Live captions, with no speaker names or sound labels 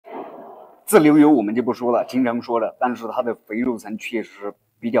自流油我们就不说了，经常说的，但是它的肥肉层确实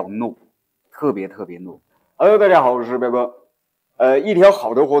比较糯，特别糯。Hello， 大家好，我是彪哥。一条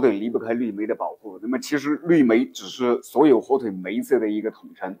好的火腿离不开绿莓的保护。那么其实绿莓只是所有火腿莓色的一个统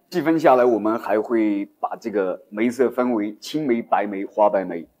称。细分下来，我们还会把这个莓色分为青莓、白莓、花白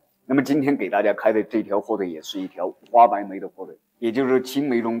莓。那么今天给大家开的这条火腿也是一条花白莓的火腿，也就是青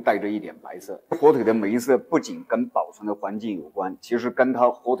莓中带着一点白色。火腿的莓色不仅跟保存的环境有关，其实跟它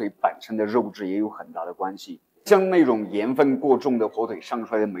火腿本身的肉质也有很大的关系。像那种盐分过重的火腿上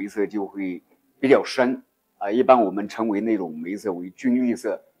出来的莓色就会比较深。一般我们称为那种莓色为军绿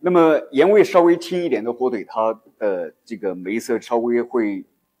色。那么盐味稍微轻一点的火腿，它的这个莓色稍微会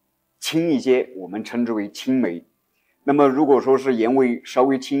轻一些，我们称之为青莓。那么如果说是盐味稍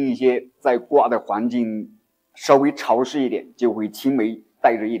微轻一些，在挂的环境稍微潮湿一点，就会青莓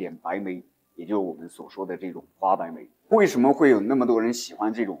带着一点白莓，也就是我们所说的这种花白莓。为什么会有那么多人喜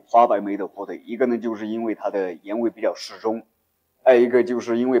欢这种花白莓的火腿？一个呢，就是因为它的盐味比较适中。还有一个就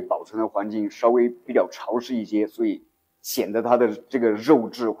是因为保存的环境稍微比较潮湿一些，所以显得它的这个肉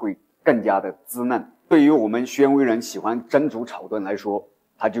质会更加的滋嫩。对于我们宣威人喜欢蒸煮炒炖来说，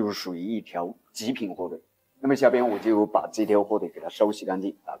它就是属于一条极品火腿。那么下边我就把这条火腿给它烧洗干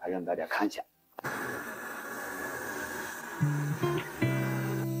净，打开让大家看一下。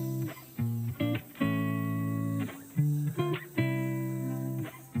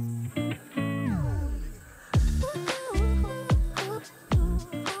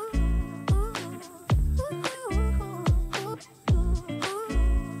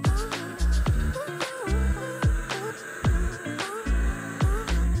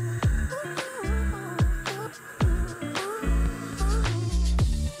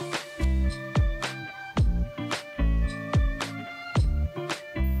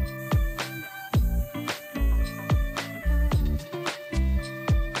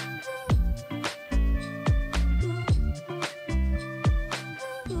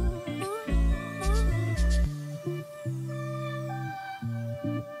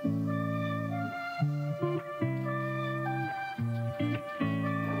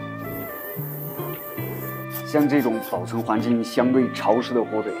像这种保存环境相对潮湿的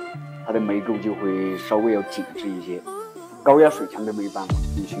火腿，它的梅构就会稍微要紧致一些。高压水枪都没办法，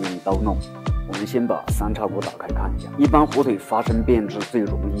必须用刀弄。我们先把三叉骨打开看一下。一般火腿发生变质最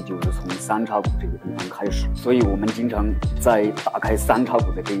容易就是从三叉骨这个地方开始，所以我们经常在打开三叉骨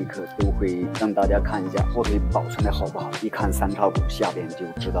的这一刻，都会让大家看一下火腿保存的好不好。一看三叉骨下边就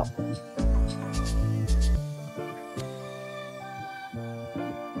知道。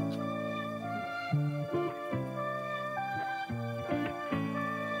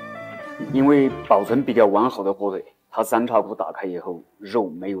因为保存比较完好的火腿，它三叉骨打开以后，肉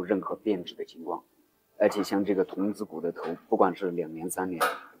没有任何变质的情况，而且像这个童子骨的头，不管是2年3年，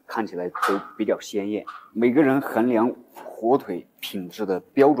看起来都比较鲜艳。每个人衡量火腿品质的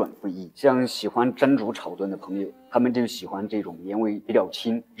标准不一，像喜欢蒸煮炒炖的朋友，他们就喜欢这种盐味比较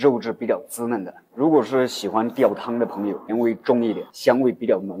轻、肉质比较滋嫩的。如果是喜欢吊汤的朋友，盐味重一点，香味比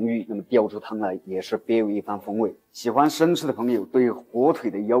较浓郁，那么吊出汤来也是别有一番风味。喜欢生吃的朋友，对火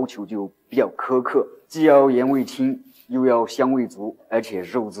腿的要求就比较苛刻，既要盐味轻，又要香味足，而且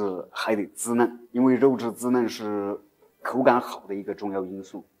肉质还得滋嫩，因为肉质滋嫩是口感好的一个重要因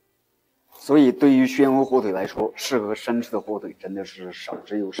素。所以对于宣欧火腿来说，适合生吃的火腿真的是少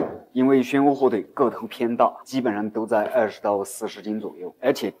之又少。因为宣欧火腿个头偏大，基本上都在20到40斤左右，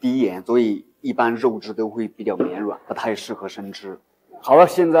而且低盐，所以一般肉质都会比较绵软，不太适合生吃。好了，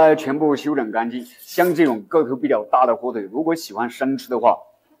现在全部修整干净。像这种个头比较大的火腿，如果喜欢生吃的话，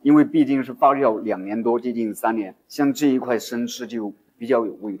因为毕竟是发酵2年多，接近3年，像这一块生吃就比较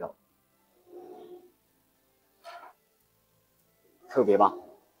有味道，特别棒。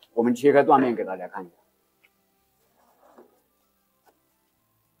我们切开断面给大家看一下，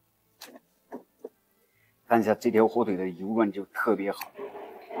看一下这条火腿的油润就特别好。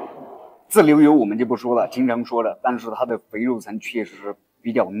自流油我们就不说了，经常说的，但是它的肥肉层确实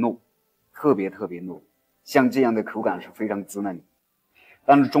比较糯，特别糯。像这样的口感是非常滋嫩的，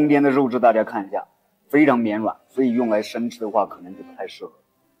但是中间的肉质大家看一下，非常绵软，所以用来生吃的话可能就不太适合。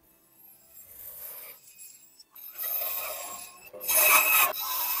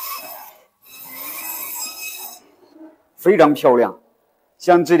非常漂亮，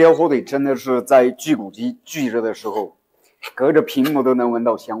像这条火腿真的是在锯骨机锯着的时候，隔着屏幕都能闻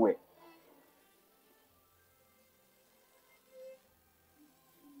到香味。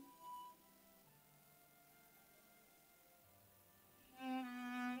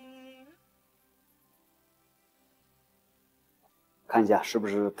看一下是不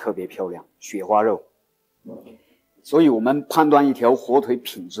是特别漂亮，雪花肉。所以我们判断一条火腿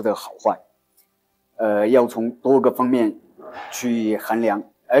品质的好坏，要从多个方面去衡量，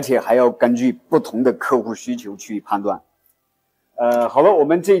而且还要根据不同的客户需求去判断。好了，我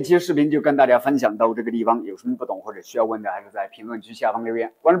们这一期视频就跟大家分享到这个地方，有什么不懂或者需要问的，还是在评论区下方留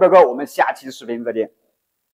言。关注彪哥，我们下期视频再见。